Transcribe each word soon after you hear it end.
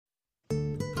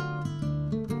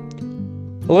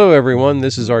Hello, everyone.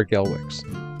 This is Art Gelwicks,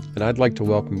 and I'd like to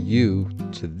welcome you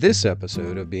to this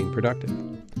episode of Being Productive.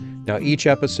 Now, each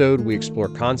episode we explore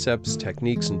concepts,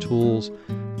 techniques, and tools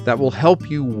that will help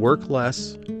you work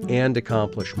less and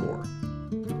accomplish more.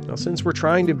 Now, since we're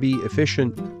trying to be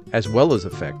efficient as well as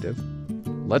effective,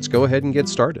 let's go ahead and get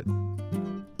started.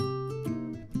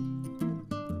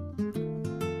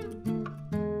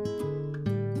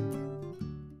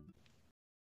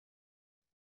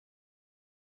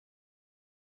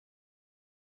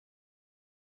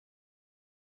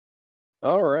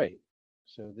 All right.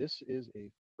 So this is a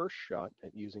first shot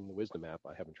at using the Wisdom app.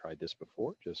 I haven't tried this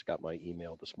before. Just got my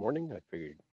email this morning. I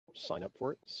figured sign up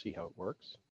for it, see how it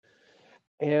works.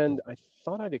 And I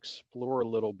thought I'd explore a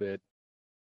little bit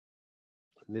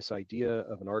this idea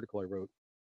of an article I wrote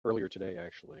earlier today,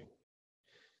 actually.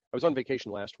 I was on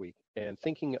vacation last week and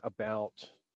thinking about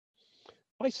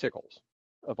bicycles,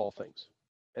 of all things,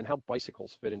 and how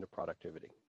bicycles fit into productivity.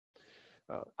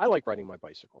 I like riding my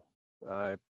bicycle.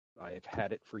 I've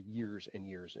had it for years and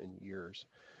years and years.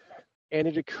 And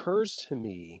it occurs to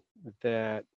me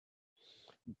that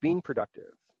being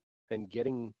productive and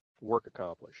getting work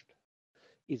accomplished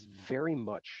is very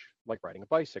much like riding a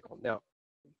bicycle. Now,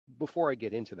 before I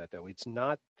get into that, though, it's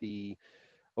not the,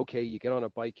 okay, you get on a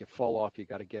bike, you fall off, you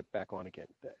got to get back on again.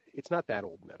 It's not that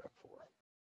old metaphor.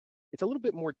 It's a little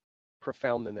bit more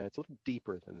profound than that. It's a little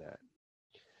deeper than that.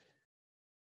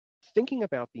 Thinking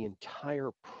about the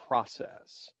entire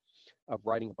process of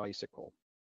riding a bicycle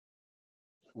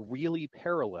really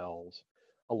parallels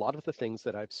a lot of the things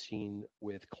that I've seen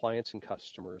with clients and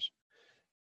customers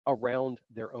around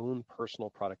their own personal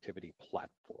productivity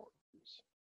platforms.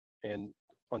 And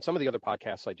on some of the other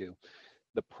podcasts I do,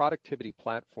 the productivity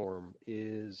platform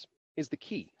is the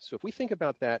key. So if we think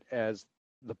about that as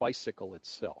the bicycle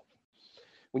itself,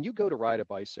 when you go to ride a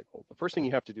bicycle, the first thing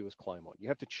you have to do is climb on. You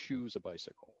have to choose a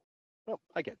bicycle. Well,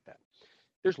 I get that.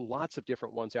 There's lots of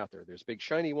different ones out there. There's big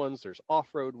shiny ones, there's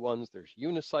off-road ones, there's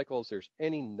unicycles, there's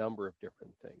any number of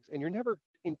different things. And you're never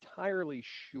entirely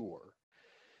sure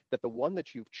that the one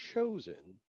that you've chosen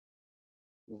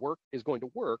is going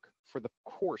to work for the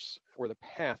course or the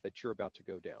path that you're about to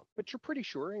go down. But you're pretty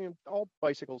sure, and all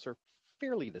bicycles are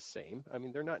fairly the same. I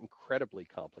mean, they're not incredibly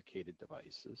complicated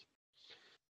devices.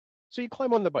 So you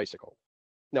climb on the bicycle.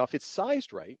 Now, if it's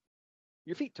sized right,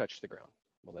 your feet touch the ground.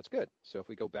 Well, that's good. So if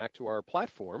we go back to our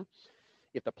platform,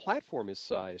 if the platform is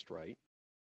sized right,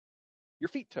 your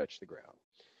feet touch the ground.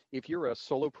 If you're a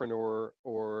solopreneur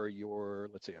or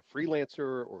you're, let's say, a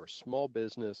freelancer or a small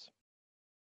business,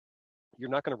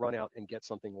 you're not going to run out and get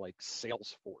something like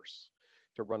Salesforce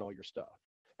to run all your stuff.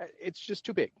 It's just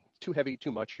too big, too heavy,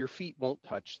 too much. Your feet won't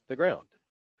touch the ground.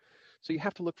 So you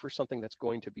have to look for something that's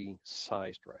going to be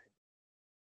sized right.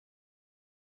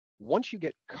 Once you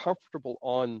get comfortable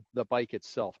on the bike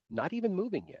itself, not even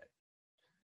moving yet,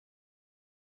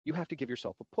 you have to give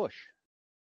yourself a push.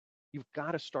 You've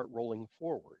got to start rolling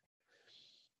forward.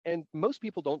 And most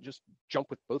people don't just jump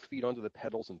with both feet onto the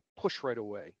pedals and push right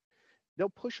away. They'll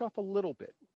push off a little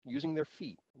bit using their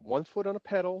feet, 1 foot on a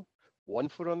pedal, 1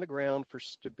 foot on the ground for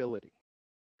stability.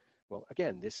 Well,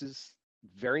 again, this is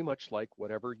very much like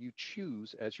whatever you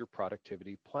choose as your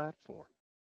productivity platform.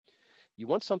 You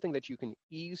want something that you can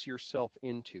ease yourself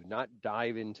into, not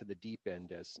dive into the deep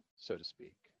end, as so to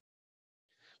speak.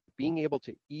 Being able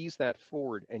to ease that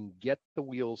forward and get the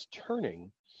wheels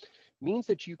turning means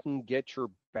that you can get your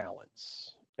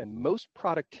balance. And most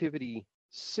productivity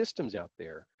systems out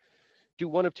there do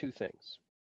one of two things.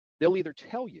 They'll either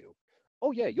tell you,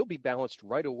 oh yeah, you'll be balanced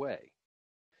right away.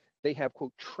 They have,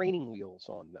 quote, training wheels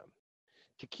on them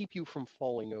to keep you from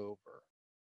falling over.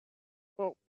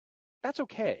 Well, that's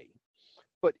okay,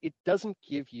 but it doesn't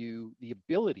give you the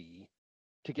ability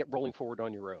to get rolling forward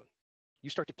on your own. You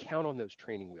start to count on those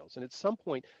training wheels. And at some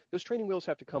point, those training wheels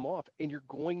have to come off, and you're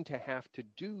going to have to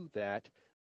do that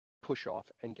push off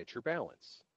and get your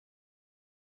balance.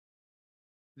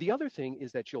 The other thing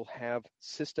is that you'll have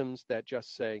systems that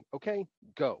just say, okay,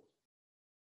 go.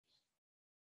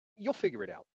 You'll figure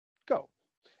it out. Go.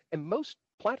 And most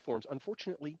platforms,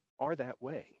 unfortunately, are that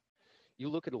way. You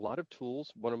look at a lot of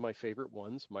tools, one of my favorite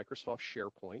ones, Microsoft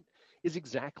SharePoint, is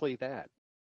exactly that.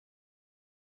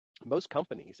 Most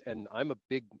companies, and I'm a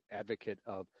big advocate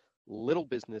of little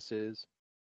businesses,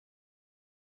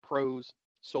 pros,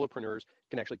 solopreneurs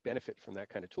can actually benefit from that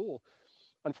kind of tool.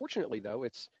 Unfortunately, though,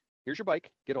 it's here's your bike,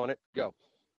 get on it, go.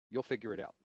 You'll figure it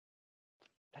out.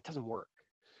 That doesn't work.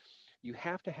 You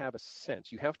have to have a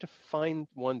sense. You have to find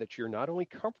one that you're not only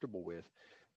comfortable with,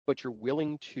 but you're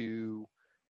willing to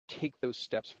take those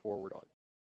steps forward on.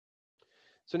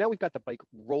 So now we've got the bike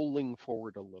rolling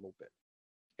forward a little bit.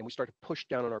 and we start to push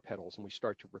down on our pedals and we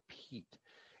start to repeat.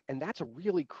 And that's a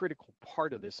really critical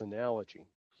part of this analogy,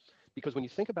 because when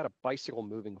you think about a bicycle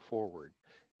moving forward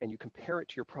and you compare it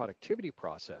to your productivity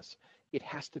process, it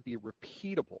has to be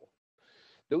repeatable.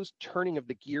 Those turning of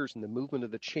the gears and the movement of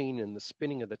the chain and the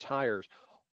spinning of the tires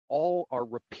all are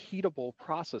repeatable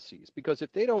processes, because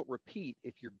if they don't repeat,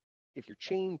 if your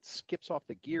chain skips off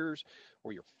the gears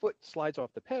or your foot slides off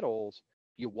the pedals,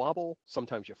 you wobble,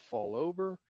 sometimes you fall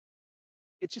over.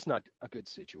 It's just not a good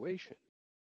situation.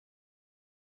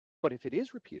 But if it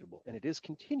is repeatable and it is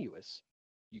continuous,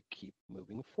 you keep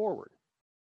moving forward.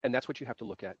 And that's what you have to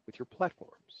look at with your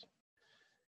platforms.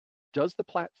 Does the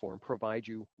platform provide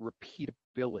you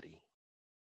repeatability,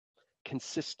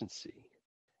 consistency,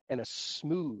 and a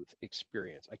smooth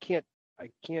experience? I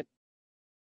can't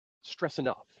stress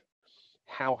enough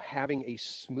how having a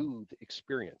smooth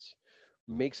experience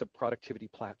makes a productivity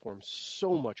platform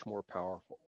so much more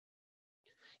powerful.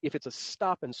 If it's a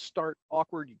stop and start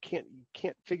awkward, you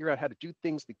can't figure out how to do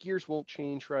things, the gears won't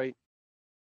change right,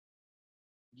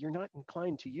 you're not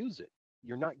inclined to use it.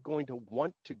 You're not going to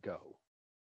want to go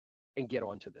and get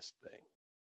onto this thing.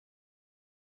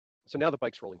 So now the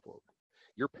bike's rolling forward.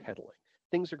 You're pedaling.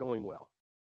 Things are going well.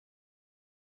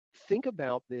 Think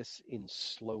about this in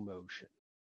slow motion.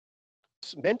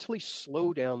 Mentally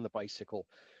slow down the bicycle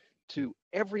to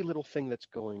every little thing that's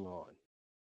going on.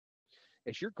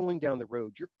 As you're going down the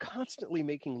road, you're constantly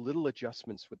making little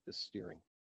adjustments with the steering.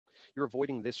 You're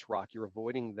avoiding this rock, you're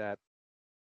avoiding that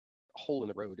hole in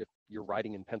the road. If you're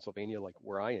riding in Pennsylvania, like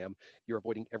where I am, you're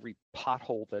avoiding every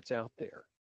pothole that's out there.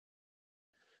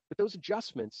 But those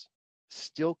adjustments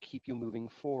still keep you moving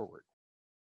forward.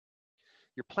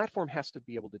 Your platform has to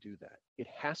be able to do that. It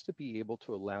has to be able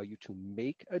to allow you to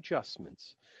make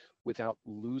adjustments without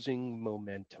losing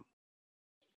momentum.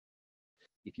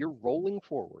 If you're rolling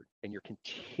forward and you're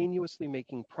continuously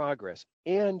making progress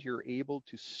and you're able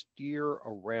to steer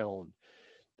around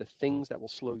the things that will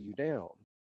slow you down,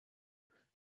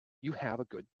 you have a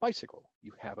good bicycle.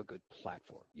 You have a good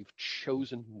platform. You've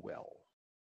chosen well.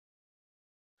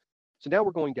 So now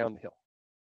we're going down the hill.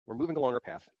 We're moving along our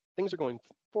path. Things are going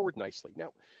forward nicely. Now,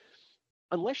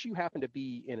 unless you happen to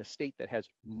be in a state that has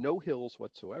no hills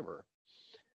whatsoever,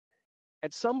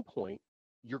 at some point,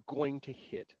 you're going to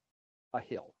hit a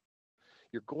hill.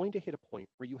 You're going to hit a point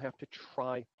where you have to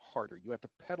try harder. You have to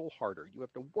pedal harder. You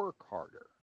have to work harder.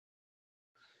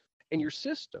 And your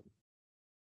system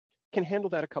can handle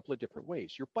that a couple of different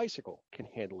ways. Your bicycle can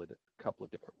handle it a couple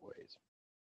of different ways.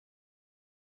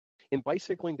 In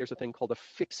bicycling, there's a thing called a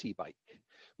fixie bike,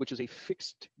 which is a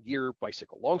fixed gear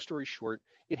bicycle. Long story short,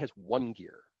 it has one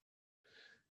gear.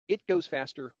 It goes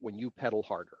faster when you pedal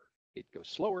harder. It goes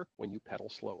slower when you pedal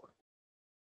slower.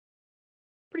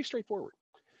 Pretty straightforward.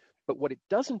 But what it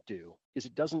doesn't do is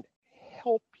it doesn't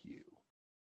help you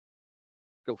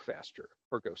go faster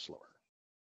or go slower.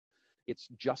 It's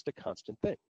just a constant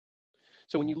thing.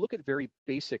 So when you look at very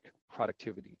basic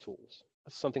productivity tools,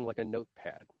 something like a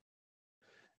notepad,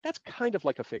 that's kind of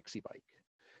like a fixie bike.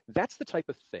 That's the type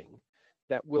of thing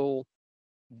that will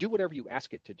do whatever you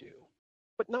ask it to do,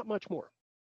 but not much more.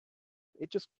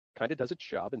 It just kind of does its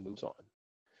job and moves on.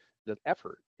 The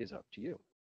effort is up to you.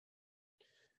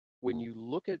 When you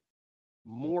look at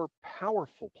more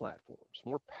powerful platforms,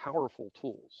 more powerful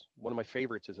tools, one of my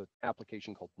favorites is an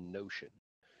application called Notion.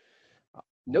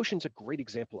 Notion's a great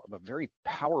example of a very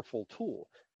powerful tool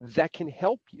that can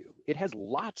help you. It has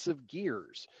lots of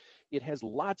gears. It has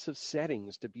lots of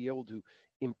settings to be able to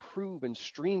improve and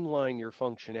streamline your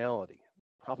functionality.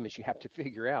 Problem is you have to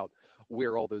figure out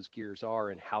where all those gears are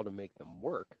and how to make them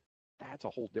work. That's a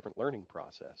whole different learning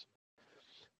process.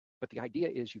 But the idea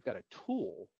is you've got a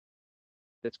tool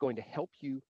that's going to help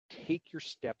you take your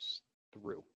steps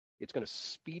through. It's going to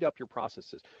speed up your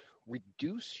processes,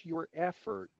 reduce your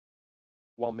effort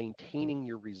while maintaining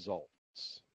your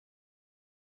results.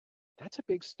 That's a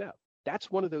big step. That's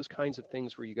one of those kinds of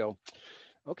things where you go,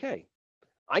 okay,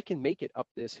 I can make it up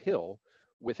this hill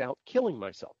without killing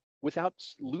myself, without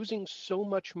losing so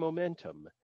much momentum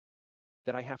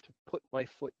that I have to put my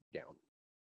foot down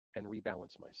and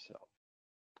rebalance myself.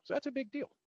 So that's a big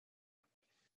deal.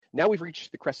 Now we've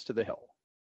reached the crest of the hill.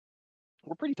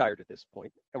 We're pretty tired at this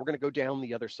point, and we're going to go down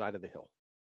the other side of the hill.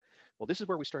 Well, this is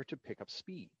where we start to pick up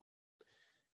speed.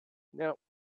 Now,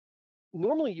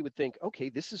 normally you would think, okay,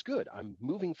 this is good. I'm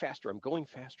moving faster. I'm going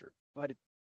faster. But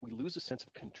we lose a sense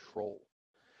of control.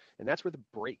 And that's where the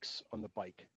brakes on the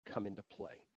bike come into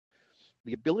play.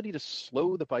 The ability to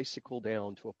slow the bicycle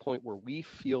down to a point where we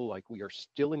feel like we are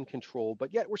still in control,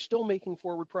 but yet we're still making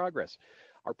forward progress.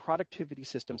 Our productivity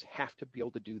systems have to be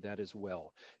able to do that as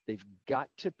well. They've got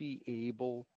to be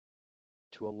able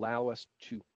to allow us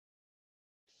to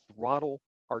throttle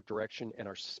our direction and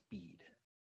our speed.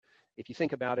 If you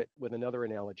think about it with another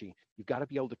analogy, you've got to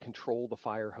be able to control the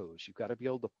fire hose. You've got to be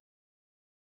able to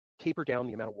taper down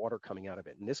the amount of water coming out of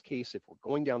it. In this case, if we're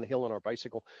going down the hill on our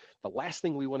bicycle, the last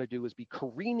thing we want to do is be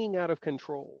careening out of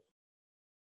control.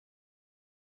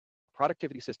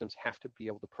 Productivity systems have to be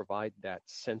able to provide that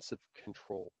sense of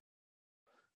control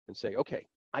and say, okay,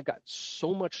 I've got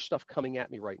so much stuff coming at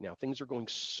me right now. Things are going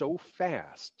so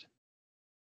fast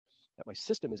that my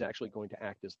system is actually going to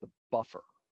act as the buffer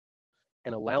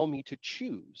and allow me to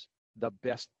choose the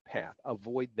best path,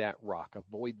 avoid that rock,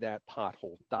 avoid that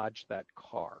pothole, dodge that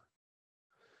car,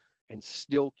 and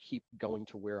still keep going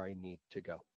to where I need to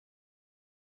go.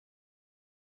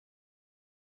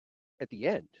 At the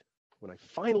end, when I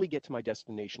finally get to my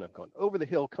destination, I've gone over the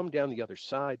hill, come down the other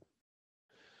side,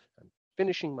 I'm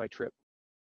finishing my trip,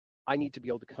 I need to be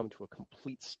able to come to a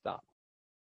complete stop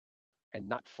and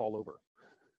not fall over.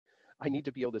 I need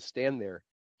to be able to stand there,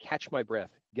 catch my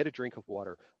breath, get a drink of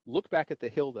water, look back at the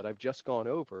hill that I've just gone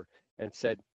over and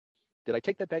said, did I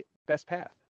take the best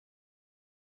path?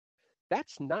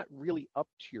 That's not really up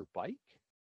to your bike,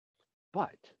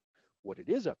 but what it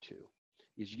is up to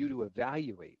is you to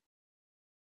evaluate,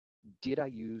 did I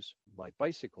use my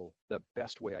bicycle the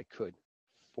best way I could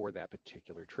for that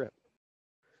particular trip?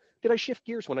 Did I shift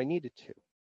gears when I needed to?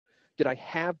 Did I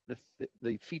have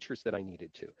the features that I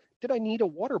needed to? Did I need a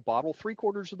water bottle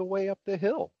 3/4 of the way up the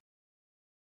hill?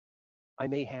 I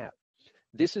may have.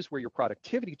 This is where your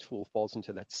productivity tool falls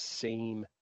into that same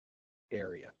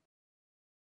area.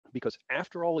 Because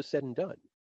after all is said and done,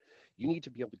 you need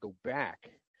to be able to go back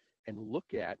and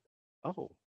look at, oh,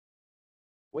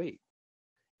 wait,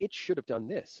 it should have done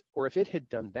this. Or if it had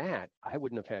done that, I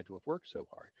wouldn't have had to have worked so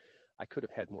hard. I could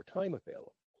have had more time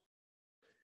available.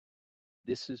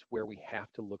 This is where we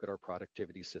have to look at our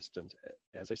productivity systems,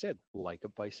 as I said, like a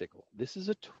bicycle. This is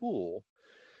a tool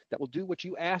that will do what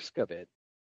you ask of it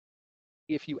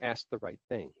if you ask the right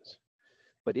things.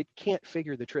 But it can't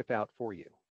figure the trip out for you.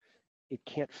 It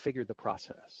can't figure the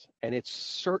process. And it's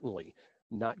certainly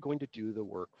not going to do the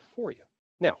work for you.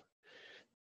 Now,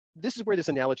 this is where this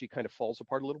analogy kind of falls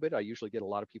apart a little bit. I usually get a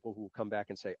lot of people who will come back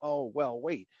and say, oh, well,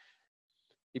 wait,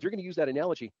 if you're going to use that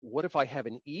analogy, what if I have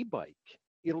an e-bike?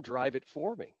 It'll drive it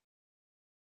for me.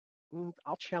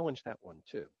 I'll challenge that one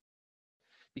too.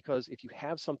 Because if you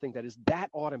have something that is that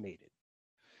automated,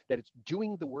 that it's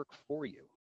doing the work for you,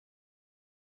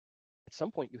 at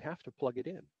some point you have to plug it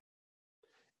in.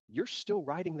 You're still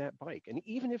riding that bike. And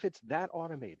even if it's that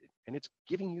automated and it's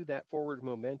giving you that forward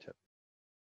momentum,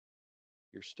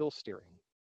 you're still steering,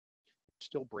 you're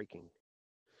still braking,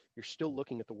 you're still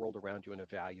looking at the world around you and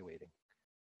evaluating.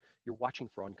 You're watching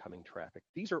for oncoming traffic.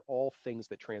 These are all things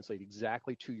that translate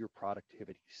exactly to your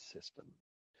productivity system.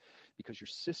 Because your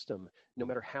system, no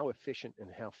matter how efficient and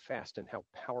how fast and how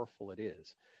powerful it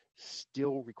is,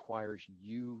 still requires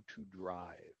you to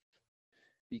drive.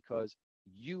 Because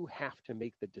you have to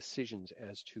make the decisions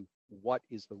as to what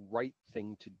is the right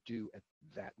thing to do at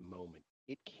that moment.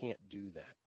 It can't do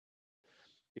that.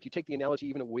 If you take the analogy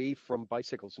even away from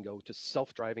bicycles and go to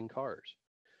self-driving cars,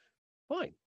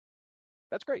 fine.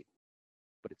 That's great.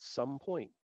 But at some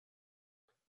point,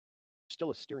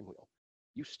 still a steering wheel.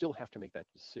 You still have to make that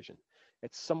decision.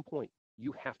 At some point,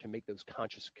 you have to make those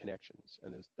conscious connections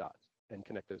and those dots and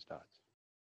connect those dots.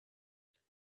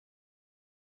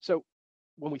 So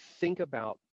when we think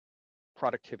about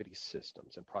productivity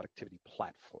systems and productivity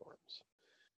platforms,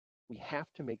 we have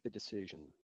to make the decision,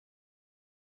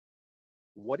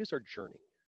 what is our journey?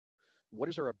 What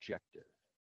is our objective?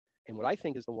 And what I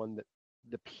think is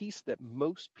the piece that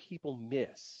most people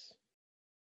miss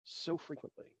so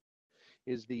frequently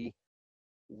is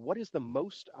what is the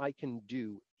most I can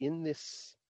do in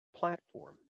this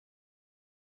platform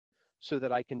so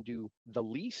that I can do the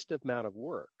least amount of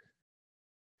work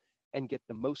and get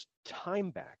the most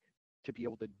time back to be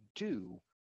able to do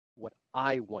what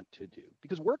I want to do.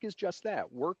 Because work is just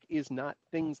that. Work is not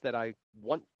things that I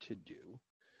want to do.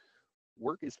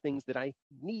 Work is things that I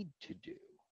need to do.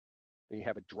 You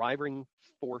have a driving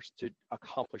force to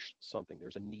accomplish something.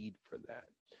 There's a need for that.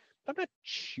 I'm not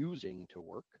choosing to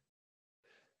work.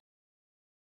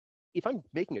 If I'm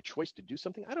making a choice to do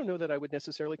something, I don't know that I would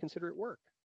necessarily consider it work.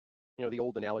 You know, the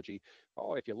old analogy,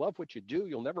 oh, if you love what you do,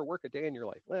 you'll never work a day in your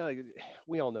life. Well,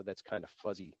 we all know that's kind of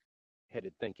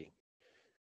fuzzy-headed thinking.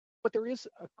 But there is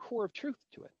a core of truth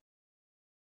to it.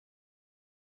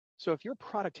 So if your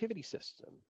productivity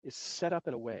system is set up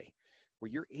in a way where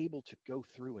you're able to go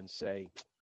through and say,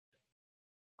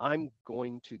 I'm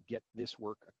going to get this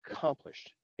work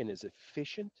accomplished in as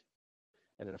efficient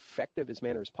and an effective as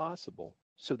manner as possible,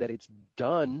 so that it's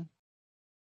done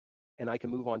and I can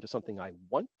move on to something I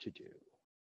want to do.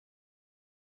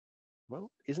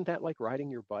 Well, isn't that like riding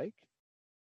your bike?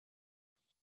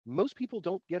 Most people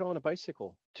don't get on a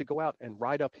bicycle to go out and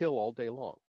ride uphill all day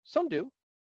long. Some do,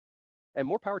 and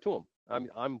more power to them.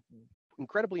 I'm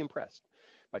incredibly impressed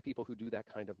by people who do that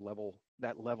kind of level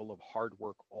of hard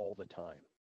work all the time.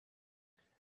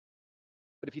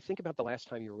 But if you think about the last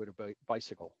time you rode a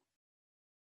bicycle,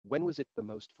 when was it the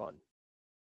most fun?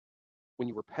 When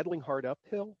you were pedaling hard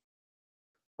uphill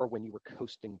or when you were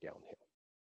coasting downhill?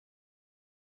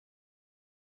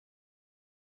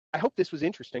 I hope this was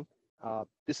interesting.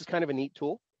 This is kind of a neat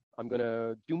tool. I'm going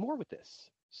to do more with this.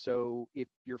 So if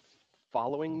you're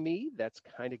following me, that's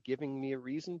kind of giving me a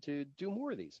reason to do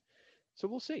more of these. So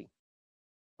we'll see.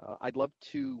 I'd love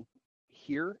to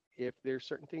hear if there's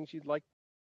certain things you'd like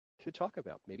to talk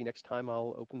about. Maybe next time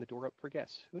I'll open the door up for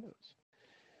guests. Who knows?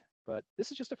 But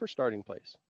this is just a first starting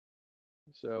place.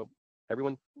 So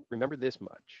everyone, remember this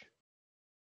much.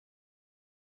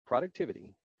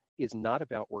 Productivity is not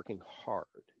about working hard.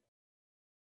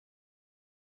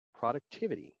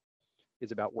 Productivity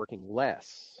is about working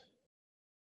less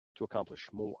to accomplish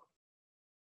more.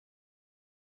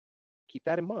 Keep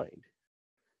that in mind.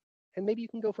 And maybe you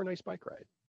can go for a nice bike ride.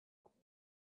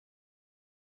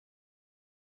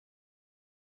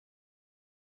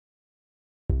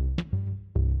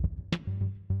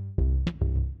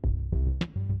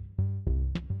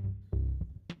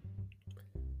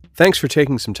 Thanks for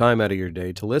taking some time out of your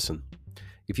day to listen.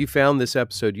 If you found this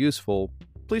episode useful,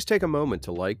 please take a moment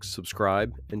to like,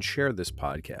 subscribe, and share this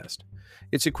podcast.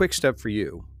 It's a quick step for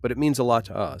you, but it means a lot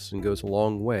to us and goes a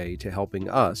long way to helping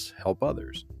us help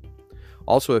others.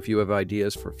 Also, if you have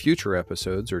ideas for future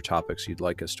episodes or topics you'd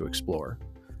like us to explore,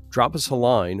 drop us a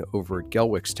line over at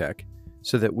Gelwix Tech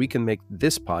so that we can make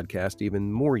this podcast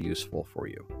even more useful for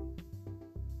you.